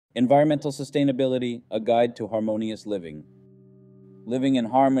Environmental sustainability, a guide to harmonious living. Living in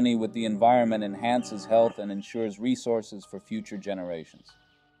harmony with the environment enhances health and ensures resources for future generations.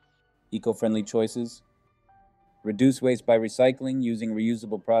 Eco-friendly choices. Reduce waste by recycling, using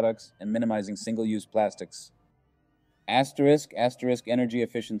reusable products, and minimizing single-use plastics. Asterisk energy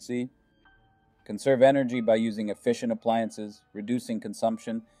efficiency. Conserve energy by using efficient appliances, reducing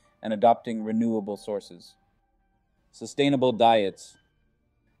consumption, and adopting renewable sources. Sustainable diets.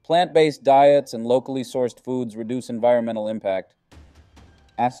 Plant-based diets and locally sourced foods reduce environmental impact.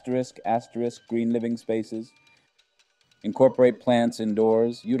 Green living spaces. Incorporate plants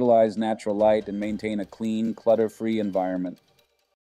indoors, utilize natural light, and maintain a clean, clutter-free environment.